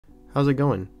How's it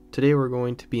going? Today we're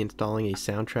going to be installing a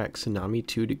Soundtrack Tsunami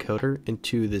 2 decoder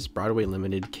into this Broadway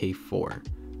Limited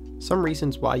K4. Some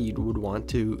reasons why you would want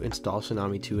to install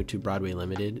Tsunami 2 into Broadway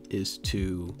Limited is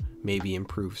to maybe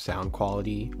improve sound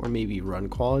quality or maybe run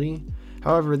quality.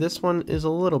 However, this one is a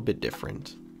little bit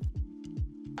different.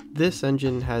 This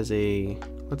engine has a,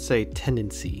 let's say,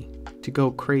 tendency to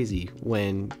go crazy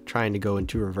when trying to go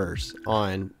into reverse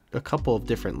on a couple of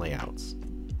different layouts.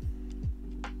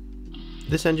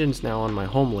 This engine is now on my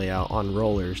home layout on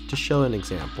rollers to show an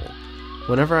example.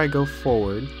 Whenever I go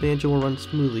forward, the engine will run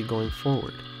smoothly going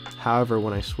forward. However,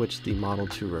 when I switch the model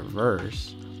to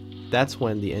reverse, that's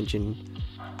when the engine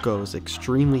goes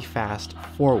extremely fast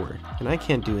forward, and I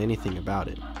can't do anything about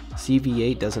it.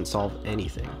 CV8 doesn't solve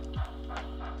anything.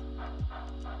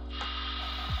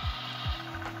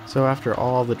 So after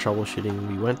all the troubleshooting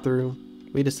we went through,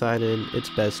 we decided it's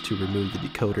best to remove the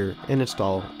decoder and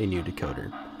install a new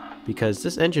decoder. Because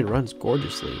this engine runs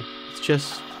gorgeously, it's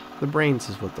just the brains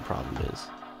is what the problem is.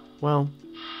 Well,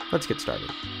 let's get started.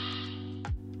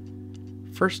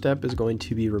 First step is going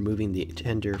to be removing the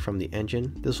tender from the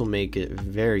engine. This will make it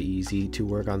very easy to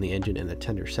work on the engine and the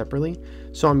tender separately.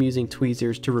 So I'm using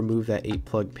tweezers to remove that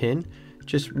 8-plug pin,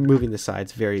 just moving the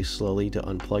sides very slowly to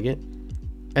unplug it.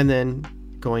 And then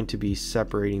going to be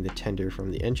separating the tender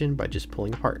from the engine by just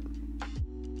pulling apart.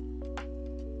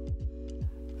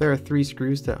 There are 3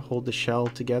 screws that hold the shell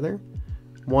together.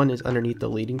 One is underneath the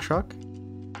leading truck,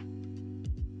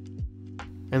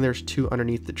 and there's 2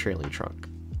 underneath the trailing truck.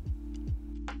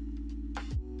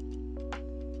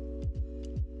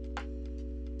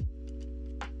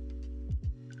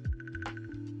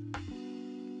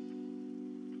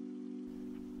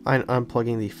 I'm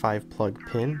unplugging the 5-plug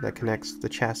pin that connects the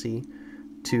chassis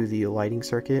to the lighting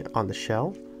circuit on the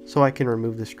shell, so I can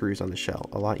remove the screws on the shell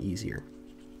a lot easier.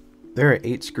 There are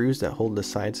 8 screws that hold the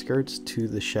side skirts to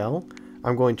the shell.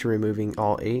 I'm going to removing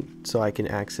all 8 so I can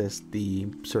access the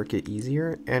circuit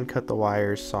easier and cut the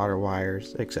wires, solder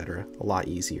wires, etc. a lot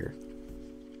easier.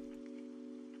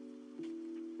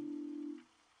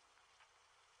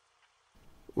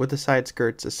 With the side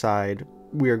skirts aside,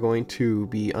 we are going to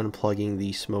be unplugging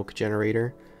the smoke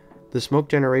generator. The smoke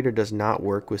generator does not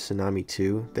work with Tsunami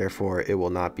 2, therefore it will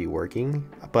not be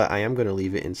working, but I am going to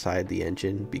leave it inside the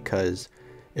engine because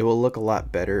it will look a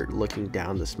lot better looking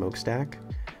down the smokestack,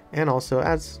 and also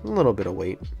adds a little bit of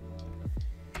weight.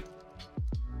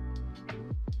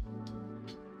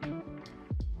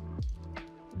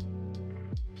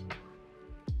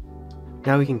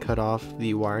 Now we can cut off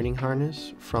the wiring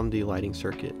harness from the lighting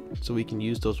circuit, so we can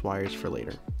use those wires for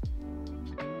later.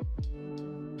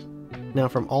 Now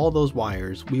from all those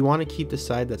wires, we want to keep the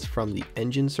side that's from the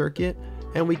engine circuit,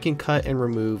 and we can cut and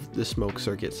remove the smoke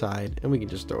circuit side and we can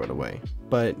just throw it away.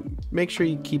 But make sure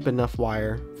you keep enough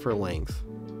wire for length.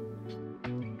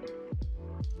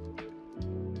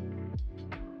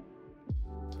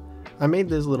 I made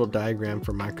this little diagram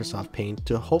for Microsoft Paint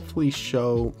to hopefully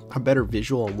show a better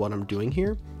visual on what I'm doing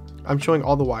here. I'm showing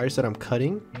all the wires that I'm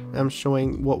cutting, and I'm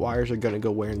showing what wires are going to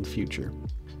go where in the future.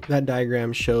 That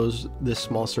diagram shows this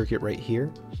small circuit right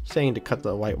here, saying to cut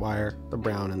the white wire, the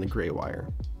brown, and the gray wire.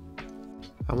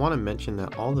 I want to mention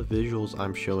that all the visuals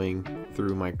I'm showing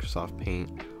through Microsoft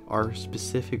Paint are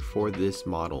specific for this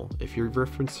model. If you're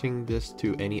referencing this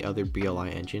to any other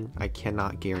BLI engine, I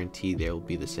cannot guarantee they will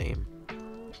be the same.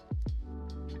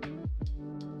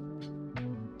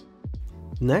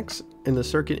 Next, in the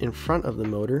circuit in front of the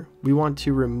motor, we want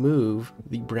to remove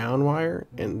the brown wire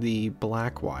and the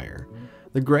black wire.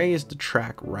 The gray is the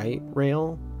track right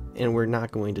rail, and we're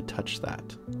not going to touch that.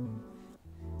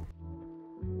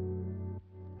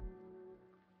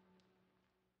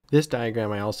 This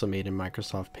diagram I also made in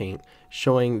Microsoft Paint,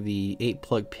 showing the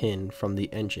 8-plug pin from the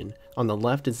engine. On the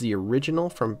left is the original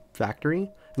from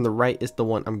factory, and the right is the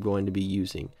one I'm going to be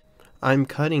using. I'm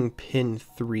cutting pin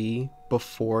 3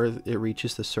 before it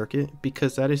reaches the circuit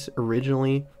because that is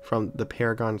originally from the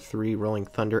Paragon 3 Rolling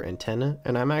Thunder antenna,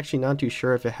 and I'm actually not too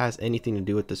sure if it has anything to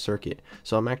do with the circuit.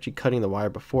 So I'm actually cutting the wire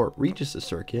before it reaches the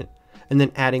circuit, and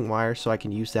then adding wire so I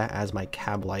can use that as my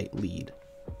cab light lead.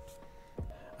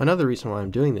 Another reason why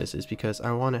I'm doing this is because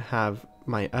I want to have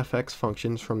my FX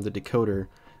functions from the decoder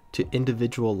to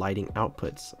individual lighting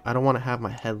outputs. I don't want to have my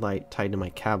headlight tied to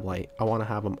my cab light. I want to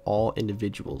have them all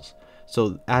individuals.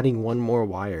 So adding one more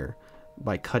wire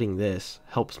by cutting this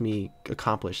helps me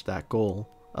accomplish that goal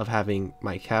of having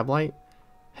my cab light,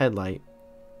 headlight,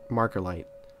 marker light,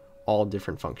 all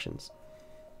different functions.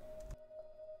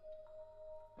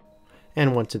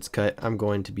 And once it's cut, I'm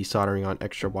going to be soldering on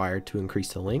extra wire to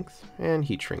increase the length and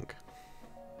heat shrink.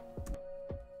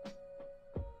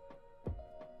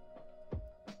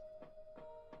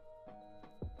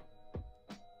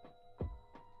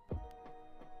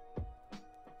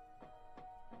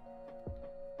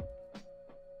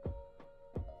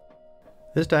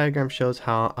 This diagram shows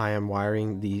how I am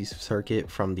wiring the circuit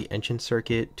from the engine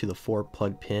circuit to the 4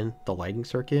 plug pin, the lighting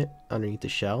circuit, underneath the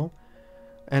shell.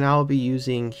 And I'll be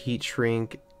using heat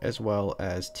shrink as well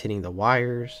as tinning the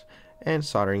wires and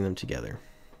soldering them together.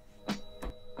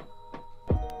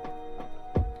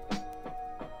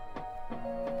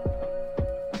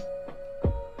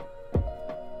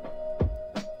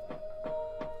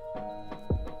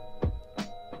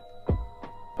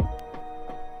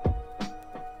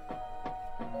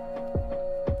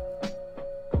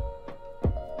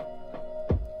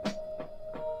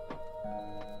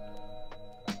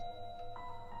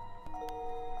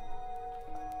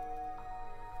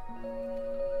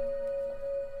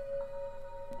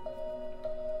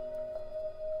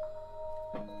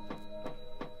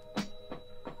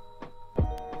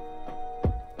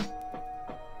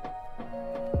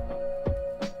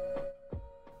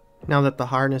 Now that the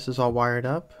harness is all wired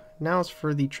up, now it's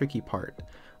for the tricky part,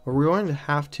 where we're going to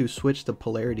have to switch the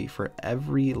polarity for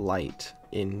every light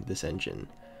in this engine.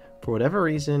 For whatever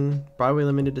reason, Broadway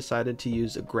Limited decided to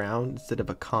use a ground instead of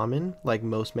a common like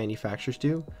most manufacturers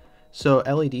do, so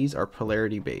LEDs are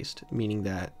polarity based, meaning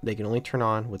that they can only turn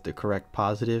on with the correct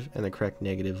positive and the correct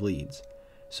negative leads.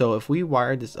 So if we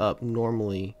wired this up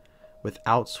normally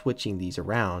without switching these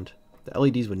around, the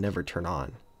LEDs would never turn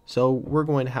on. So we're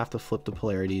going to have to flip the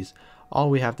polarities. All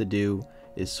we have to do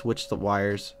is switch the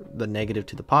wires, the negative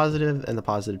to the positive and the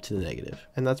positive to the negative.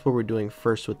 And that's what we're doing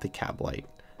first with the cab light.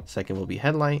 Second will be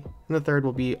headlight, and the third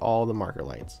will be all the marker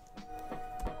lights.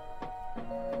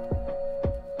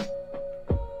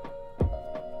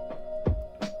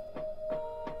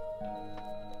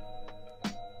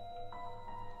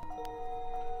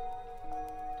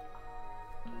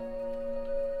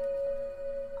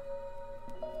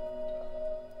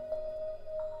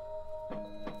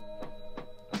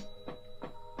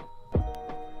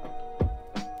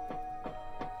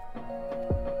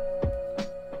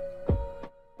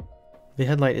 The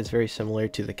headlight is very similar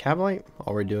to the cab light.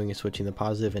 All we're doing is switching the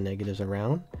positive and negatives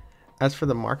around. As for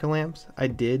the marker lamps, I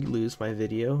did lose my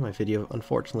video. My video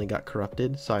unfortunately got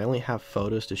corrupted, so I only have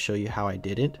photos to show you how I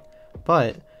did it.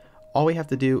 But all we have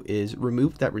to do is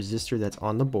remove that resistor that's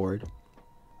on the board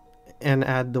and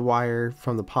add the wire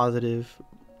from the positive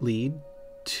lead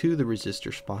to the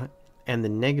resistor spot and the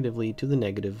negative lead to the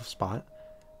negative spot.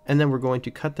 And then we're going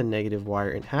to cut the negative wire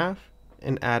in half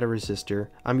and add a resistor.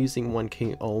 I'm using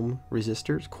 1K ohm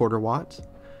resistors, quarter watts,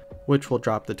 which will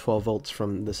drop the 12 volts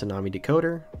from the Tsunami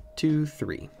decoder to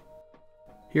 3.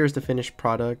 Here's the finished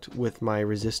product with my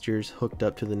resistors hooked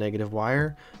up to the negative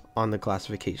wire on the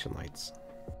classification lights.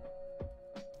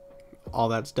 All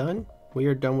that's done, we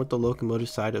are done with the locomotive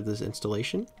side of this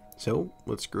installation, so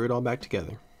let's screw it all back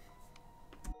together.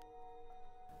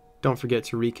 Don't forget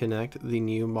to reconnect the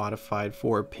new modified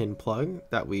 4-pin plug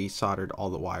that we soldered all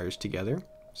the wires together,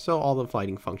 so all the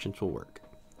lighting functions will work.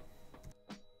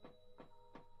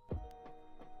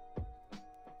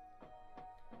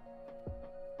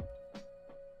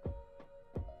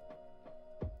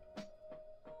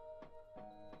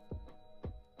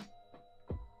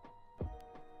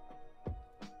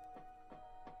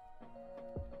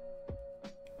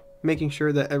 Making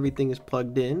sure that everything is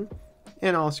plugged in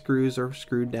and all screws are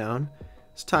screwed down,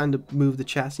 it's time to move the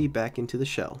chassis back into the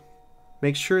shell.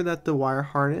 Make sure that the wire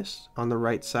harness on the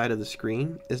right side of the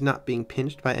screen is not being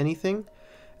pinched by anything,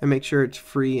 and make sure it's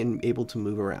free and able to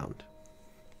move around.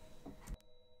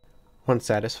 Once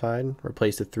satisfied,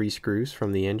 replace the 3 screws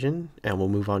from the engine and we'll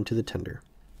move on to the tender.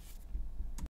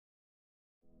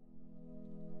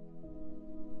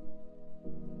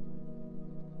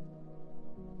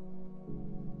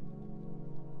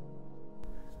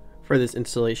 For this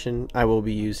installation, I will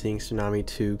be using Tsunami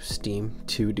Tube Steam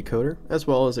 2 decoder, as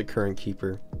well as a current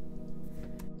keeper.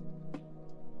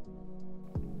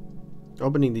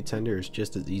 Opening the tender is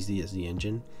just as easy as the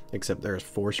engine, except there is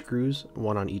 4 screws,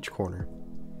 1 on each corner.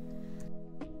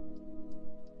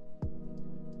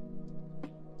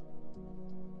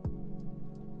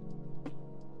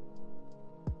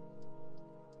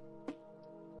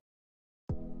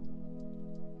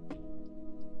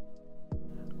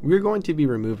 We're going to be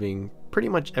removing pretty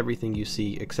much everything you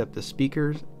see except the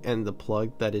speakers and the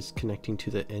plug that is connecting to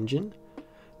the engine.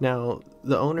 Now,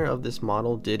 the owner of this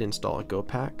model did install a Go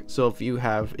Pack, so if you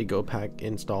have a Go Pack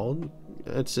installed,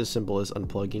 it's as simple as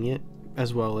unplugging it,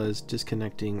 as well as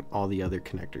disconnecting all the other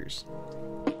connectors.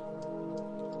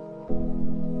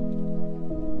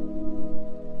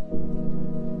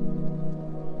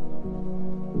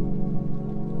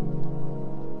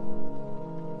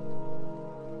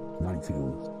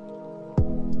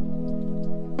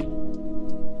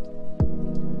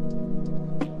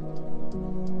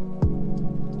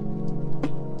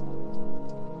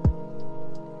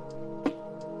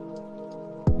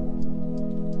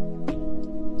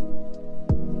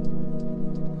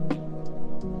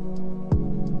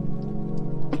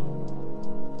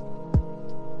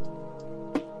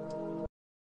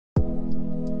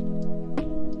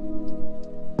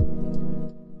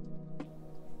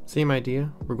 Same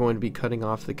idea, we're going to be cutting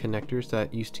off the connectors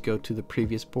that used to go to the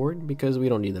previous board because we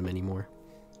don't need them anymore.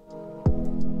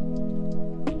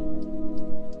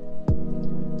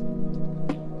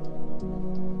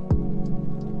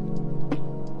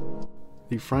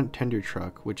 The front tender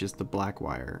truck, which is the black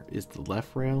wire, is the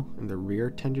left rail, and the rear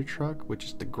tender truck, which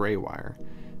is the gray wire,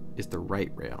 is the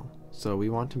right rail. So we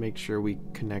want to make sure we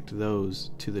connect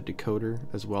those to the decoder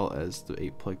as well as the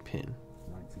 8-plug pin.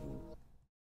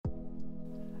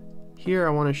 Here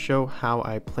I want to show how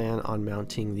I plan on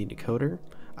mounting the decoder.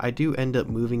 I do end up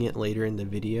moving it later in the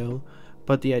video,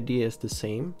 but the idea is the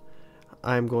same.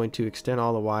 I'm going to extend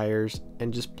all the wires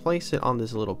and just place it on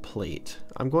this little plate.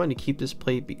 I'm going to keep this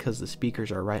plate because the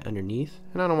speakers are right underneath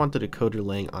and I don't want the decoder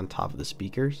laying on top of the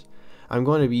speakers. I'm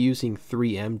going to be using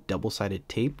 3M double-sided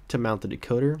tape to mount the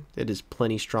decoder. It is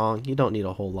plenty strong, you don't need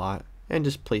a whole lot, and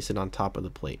just place it on top of the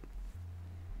plate.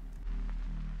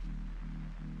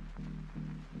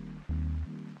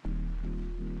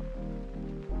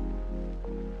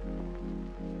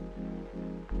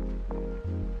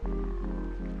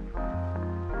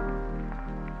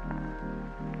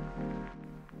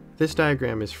 This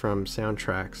diagram is from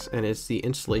Soundtracks, and it's the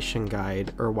installation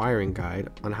guide or wiring guide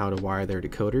on how to wire their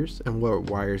decoders and what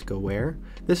wires go where.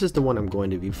 This is the one I'm going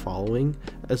to be following,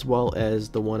 as well as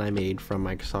the one I made from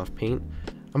Microsoft Paint.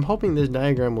 I'm hoping this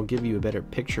diagram will give you a better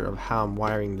picture of how I'm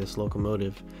wiring this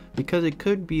locomotive, because it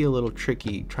could be a little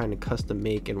tricky trying to custom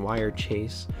make and wire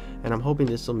chase, and I'm hoping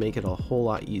this will make it a whole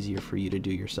lot easier for you to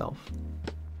do yourself.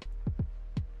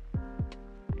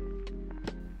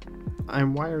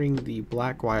 I'm wiring the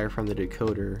black wire from the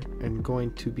decoder and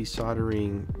going to be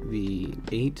soldering the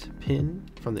 8 pin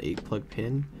from the 8-plug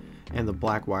pin and the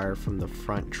black wire from the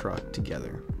front truck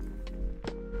together.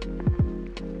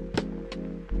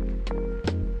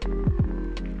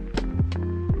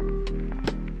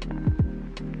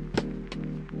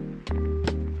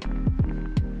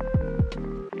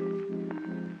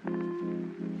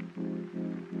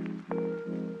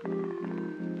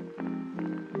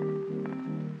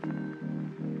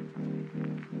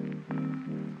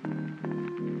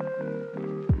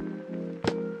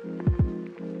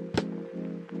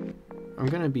 I'm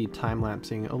going to be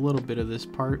time-lapsing a little bit of this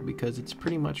part because it's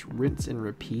pretty much rinse and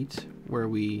repeat, where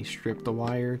we strip the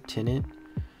wire, tin it,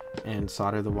 and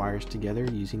solder the wires together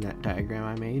using that diagram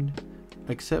I made.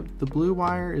 Except the blue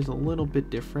wire is a little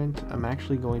bit different. I'm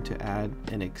actually going to add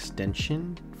an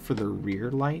extension for the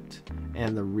rear light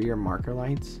and the rear marker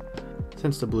lights.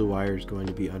 Since the blue wire is going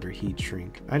to be under heat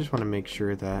shrink, I just want to make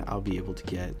sure that I'll be able to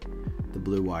get the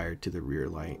blue wire to the rear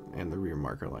light and the rear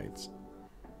marker lights.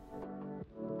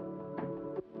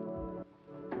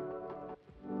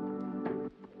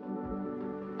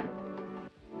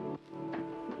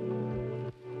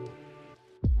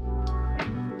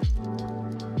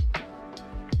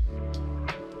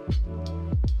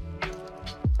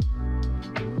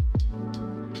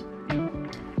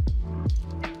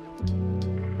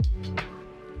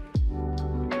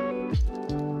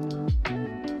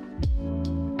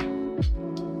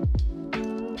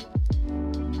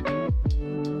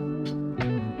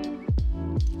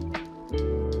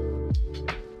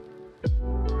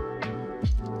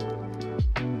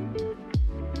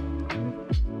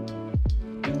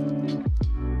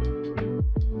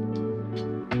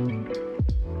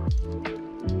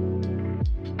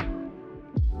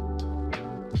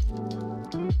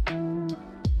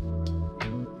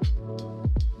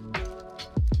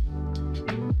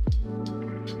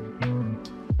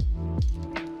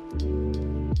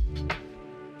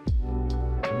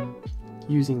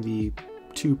 Using the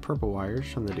 2 purple wires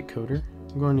from the decoder,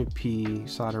 I'm going to be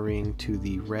soldering to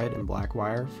the red and black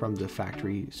wire from the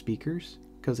factory speakers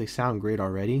because they sound great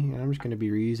already, and I'm just going to be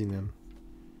reusing them.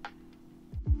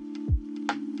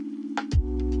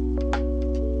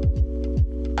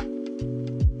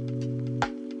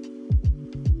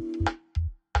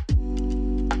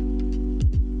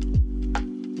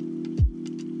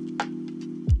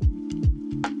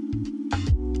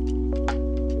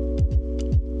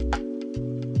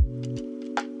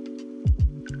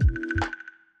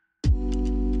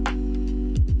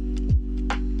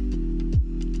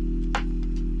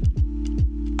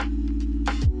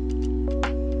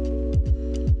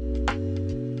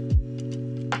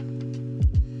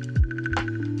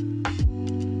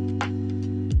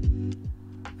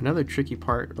 Another tricky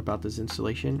part about this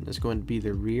installation is going to be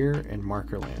the rear and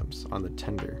marker lamps on the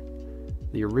tender.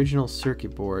 The original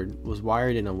circuit board was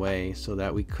wired in a way so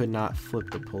that we could not flip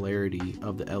the polarity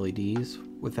of the LEDs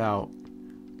without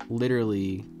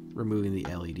literally removing the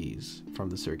LEDs from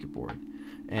the circuit board.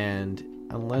 And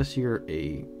unless you're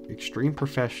a extreme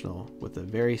professional with a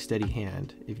very steady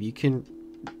hand, if you can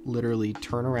literally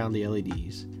turn around the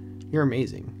LEDs. You're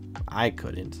amazing. I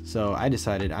couldn't, so I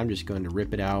decided I'm just going to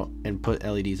rip it out and put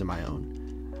LEDs of my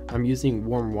own. I'm using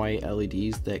warm white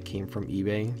LEDs that came from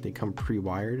eBay. They come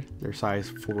pre-wired, they're size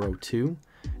 402,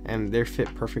 and they're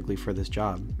fit perfectly for this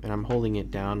job, and I'm holding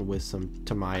it down with some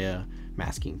Tamiya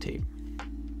masking tape.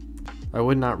 I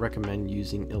would not recommend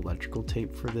using electrical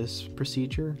tape for this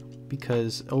procedure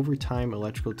because over time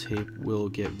electrical tape will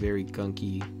get very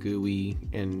gunky, gooey,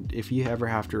 and if you ever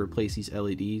have to replace these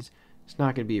LEDs, it's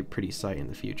not going to be a pretty sight in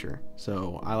the future.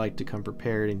 So I like to come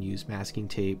prepared and use masking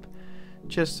tape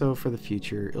just so for the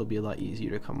future it'll be a lot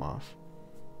easier to come off.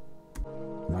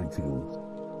 19.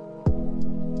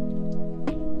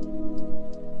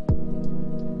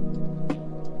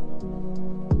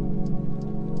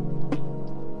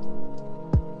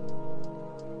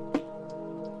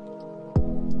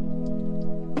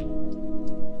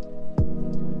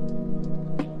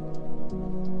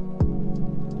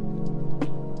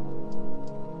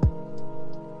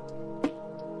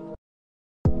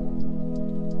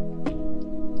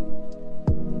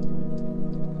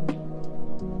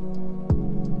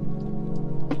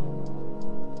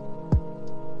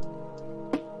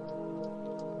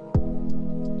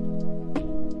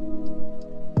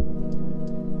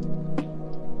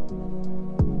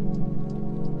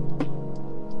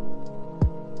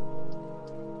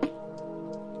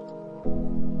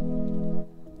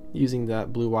 Using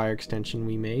that blue wire extension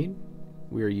we made,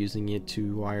 we are using it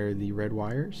to wire the red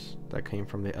wires that came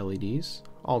from the LEDs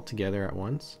all together at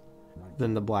once.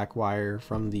 Then the black wire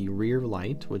from the rear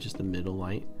light, which is the middle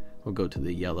light, will go to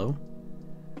the yellow.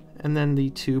 And then the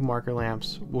two marker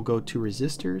lamps will go to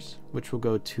resistors, which will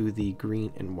go to the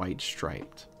green and white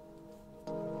striped.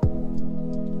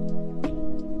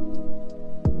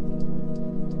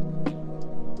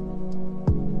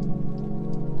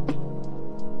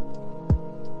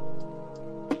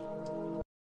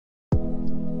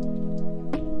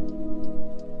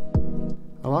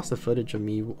 I lost the footage of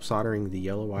me soldering the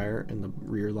yellow wire and the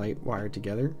rear light wire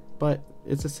together, but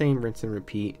it's the same rinse and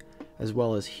repeat. As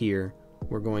well as here,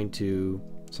 we're going to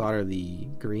solder the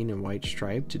green and white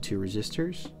stripe to two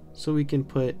resistors so we can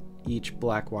put each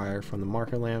black wire from the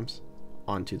marker lamps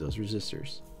onto those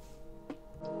resistors.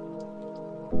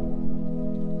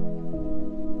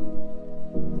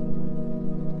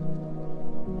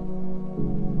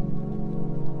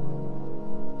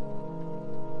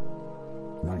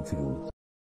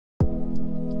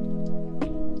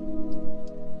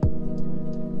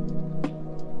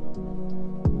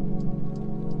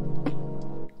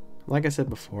 Like I said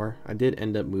before, I did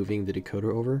end up moving the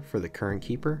decoder over for the current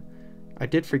keeper. I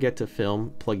did forget to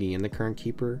film plugging in the current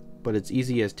keeper, but it's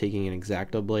easy as taking an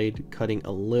X-Acto blade, cutting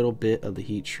a little bit of the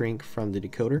heat shrink from the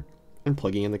decoder, and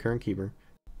plugging in the current keeper.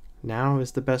 Now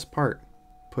is the best part,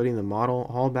 putting the model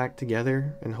all back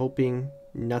together and hoping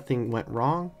nothing went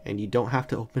wrong and you don't have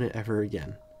to open it ever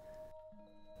again.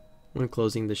 When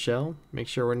closing the shell, make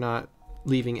sure we're not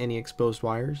leaving any exposed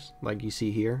wires like you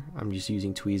see here. I'm just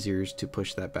using tweezers to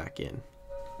push that back in.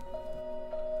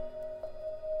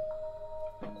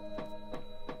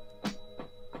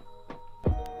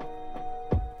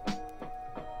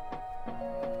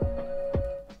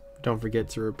 Don't forget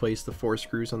to replace the 4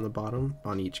 screws on the bottom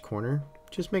on each corner.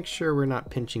 Just make sure we're not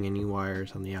pinching any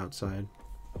wires on the outside.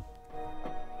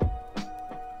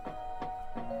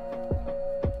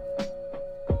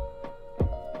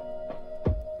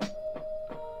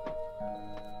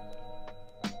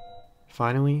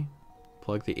 Finally,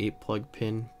 plug the 8-plug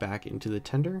pin back into the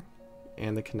tender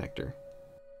and the connector.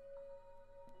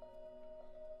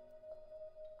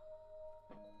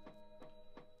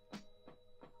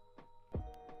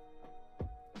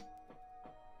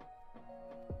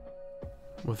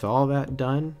 With all that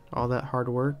done, all that hard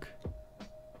work,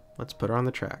 let's put her on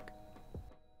the track.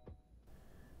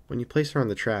 When you place her on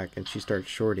the track and she starts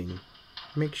shorting,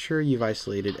 make sure you've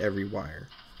isolated every wire.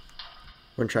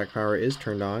 When track power is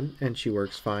turned on and she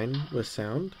works fine with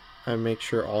sound, I make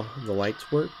sure all the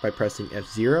lights work by pressing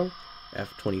F0,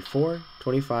 F24,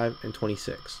 25, and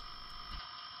 26.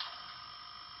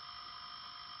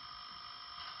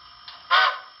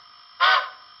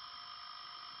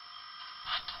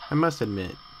 I must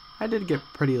admit, I did get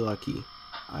pretty lucky.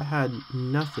 I had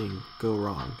nothing go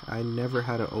wrong. I never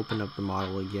had to open up the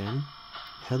model again.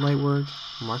 Headlight worked,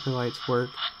 marker lights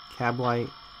worked, cab light,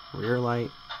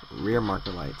 rear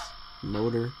marker lights,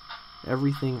 motor,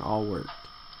 everything all worked.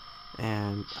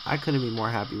 And I couldn't be more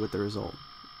happy with the result.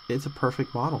 It's a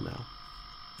perfect model now.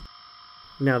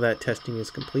 Now that testing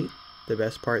is complete, the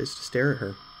best part is to stare at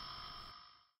her.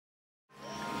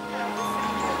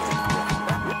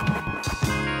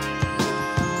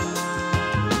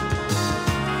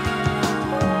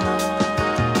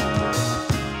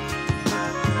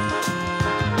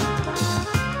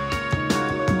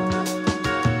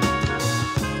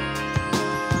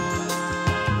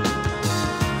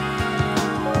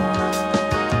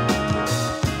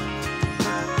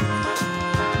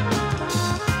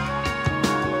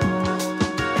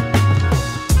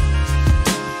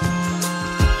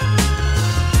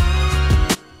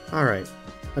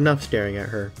 enough staring at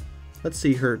her. Let's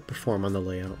see her perform on the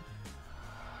layout.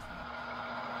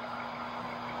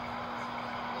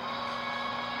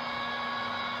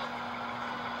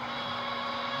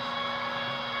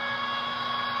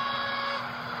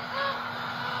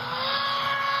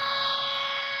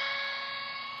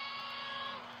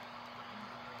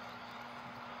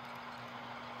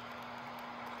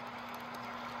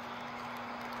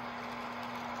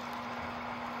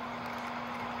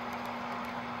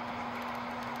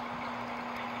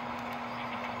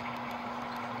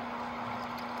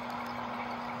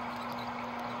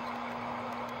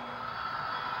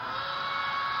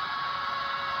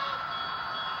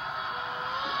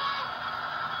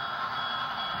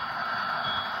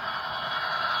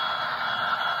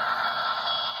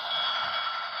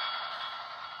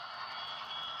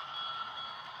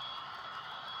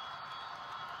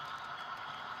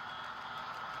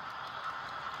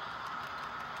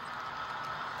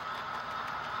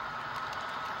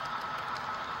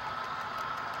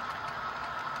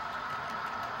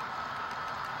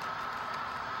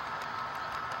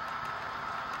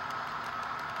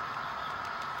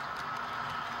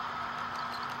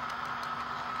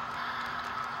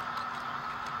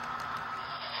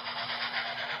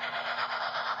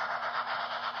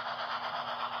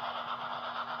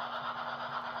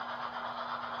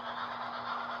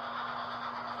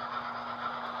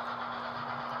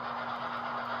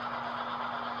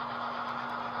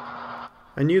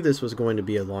 I knew this was going to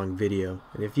be a long video,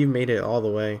 and if you've made it all the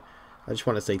way, I just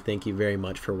want to say thank you very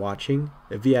much for watching.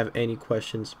 If you have any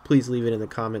questions, please leave it in the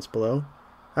comments below.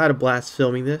 I had a blast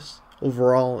filming this.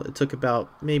 Overall, it took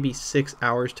about maybe 6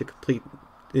 hours to complete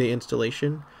the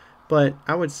installation, but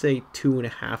I would say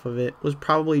 2.5 of it was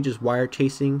probably just wire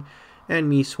chasing and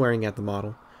me swearing at the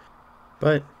model.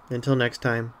 But until next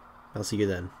time, I'll see you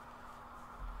then.